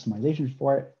bunch of customizations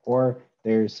for it, or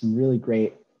there's some really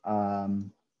great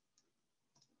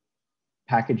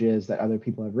packages that other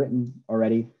people have written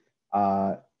already.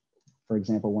 For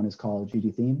example, one is called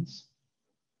GD Themes.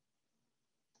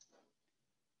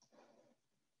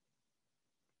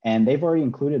 And they've already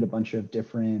included a bunch of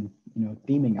different,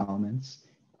 theming elements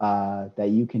that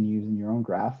you can use in your own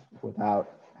graph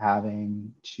without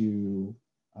having to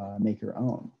make your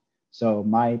own. So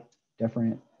my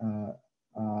favorite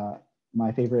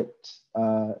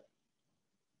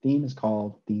theme is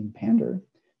called Theme Pander.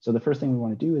 So the first thing we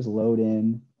want to do is load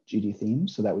in GD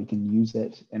themes so that we can use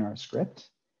it in our script.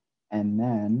 And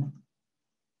then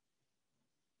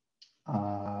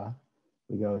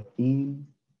we go theme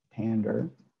pander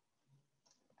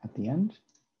at the end.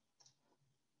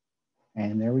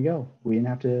 And there we go. We didn't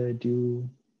have to do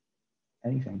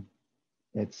anything.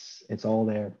 It's all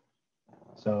there.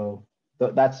 So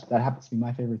that happens to be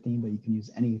my favorite theme, but you can use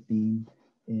any theme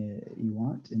you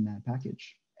want in that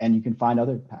package. And you can find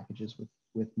other packages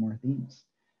with more themes.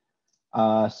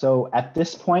 So at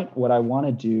this point, what I want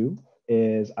to do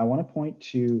is I want to point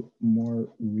to more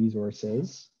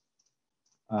resources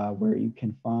where you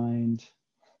can find,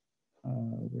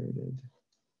 where did,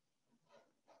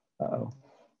 uh-oh,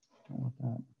 don't want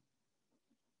that.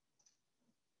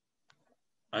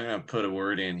 I'm going to put a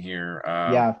word in here.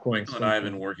 Yeah, of course. Michael and I have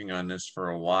been working on this for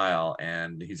a while,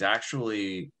 and he's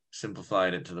actually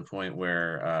simplified it to the point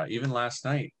where even last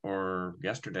night or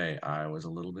yesterday, I was a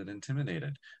little bit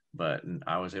intimidated, but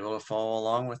I was able to follow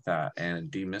along with that, and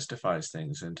it demystifies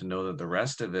things. And to know that the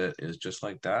rest of it is just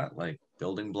like that, like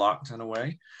building blocks in a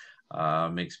way,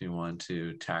 makes me want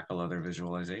to tackle other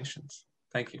visualizations.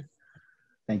 Thank you.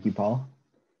 Thank you, Paul.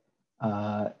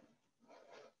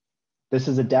 This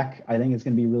is a deck I think is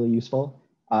going to be really useful.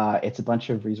 It's a bunch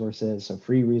of resources, so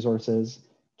free resources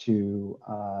to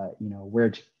where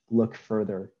to look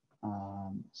further.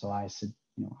 So I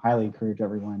highly encourage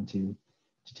everyone to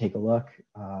take a look.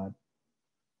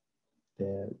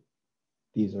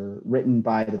 These are written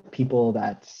by the people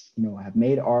that have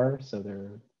made R, so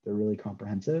they're really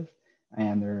comprehensive,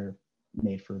 and they're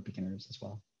made for beginners as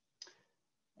well.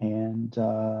 And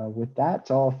with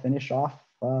that, I'll finish off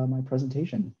my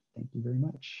presentation. Thank you very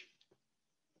much.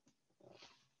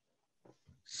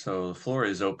 So the floor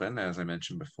is open, as I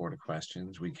mentioned before, to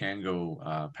questions. We can go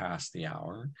past the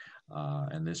hour,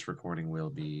 and this recording will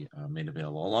be made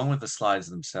available along with the slides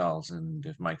themselves. And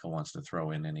if Michael wants to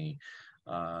throw in any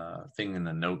thing in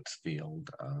the notes field,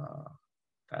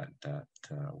 that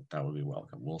would be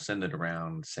welcome. We'll send it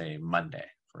around, say, Monday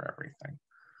for everything.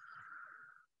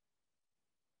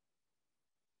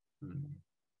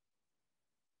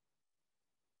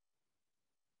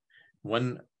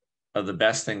 One of the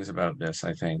best things about this,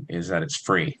 I think, is that it's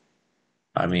free.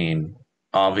 I mean,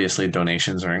 obviously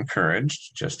donations are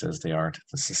encouraged, just as they are to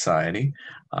the society,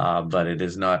 but it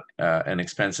is not an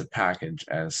expensive package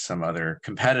as some other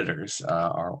competitors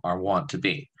are wont to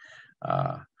be.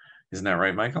 Isn't that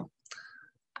right, Michael?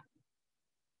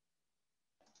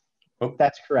 Oh.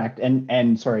 That's correct.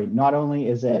 And sorry, not only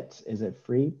is it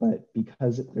free, but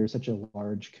because there's such a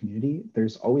large community,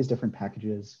 there's always different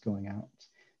packages going out.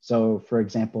 So for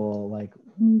example, like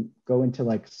go into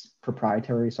like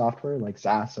proprietary software like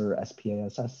SAS or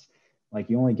SPASS,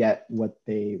 like you only get what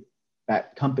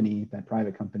that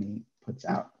private company puts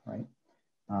out, right?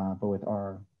 But with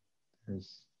R,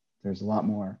 there's a lot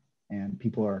more, and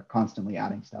people are constantly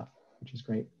adding stuff, which is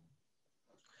great.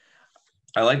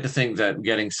 I like to think that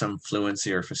getting some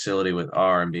fluency or facility with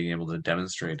R and being able to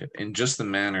demonstrate it in just the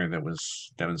manner that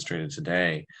was demonstrated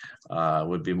today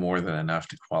would be more than enough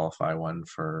to qualify one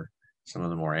for some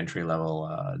of the more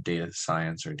entry-level data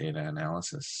science or data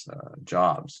analysis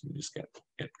jobs. You just get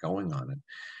going on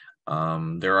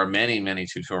it. There are many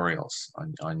tutorials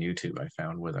on YouTube I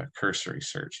found with a cursory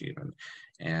search even.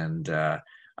 And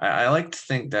I like to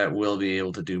think that we'll be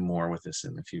able to do more with this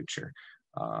in the future.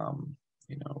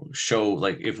 Show,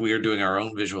 like if we are doing our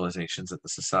own visualizations at the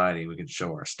society, we can show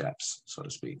our steps, so to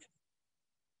speak,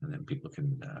 and then people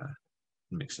can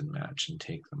mix and match and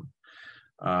take them.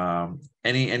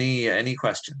 Any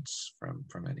questions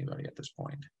from anybody at this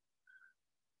point?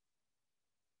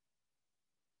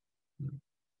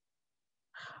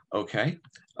 Okay.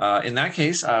 In that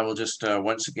case, I will just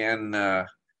once again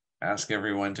ask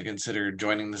everyone to consider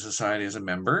joining the Society as a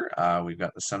member. We've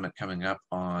got the summit coming up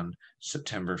on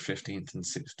September 15th and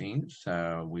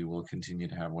 16th. We will continue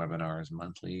to have webinars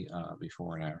monthly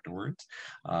before and afterwards.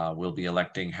 We'll be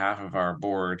electing half of our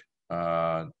board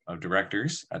of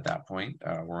directors at that point.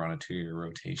 We're on a 2-year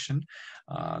rotation.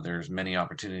 There's many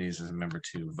opportunities as a member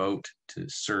to vote, to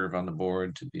serve on the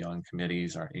board, to be on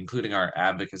committees, including our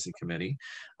advocacy committee,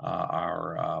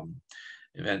 our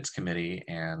events committee,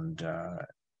 and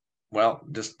well,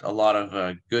 just a lot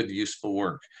of good, useful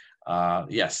work.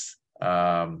 Yes.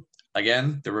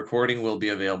 Again, the recording will be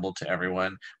available to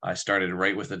everyone. I started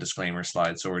right with a disclaimer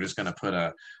slide, so we're just going to put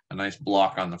a nice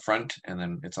block on the front, and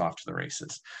then it's off to the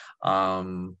races.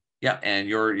 Yeah, and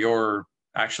your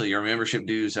membership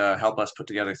dues help us put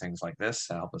together things like this,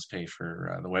 help us pay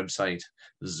for the website,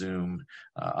 Zoom,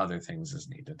 other things as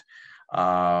needed.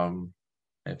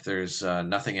 If there's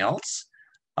nothing else,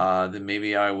 then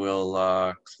maybe I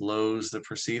will close the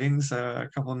proceedings a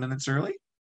couple of minutes early.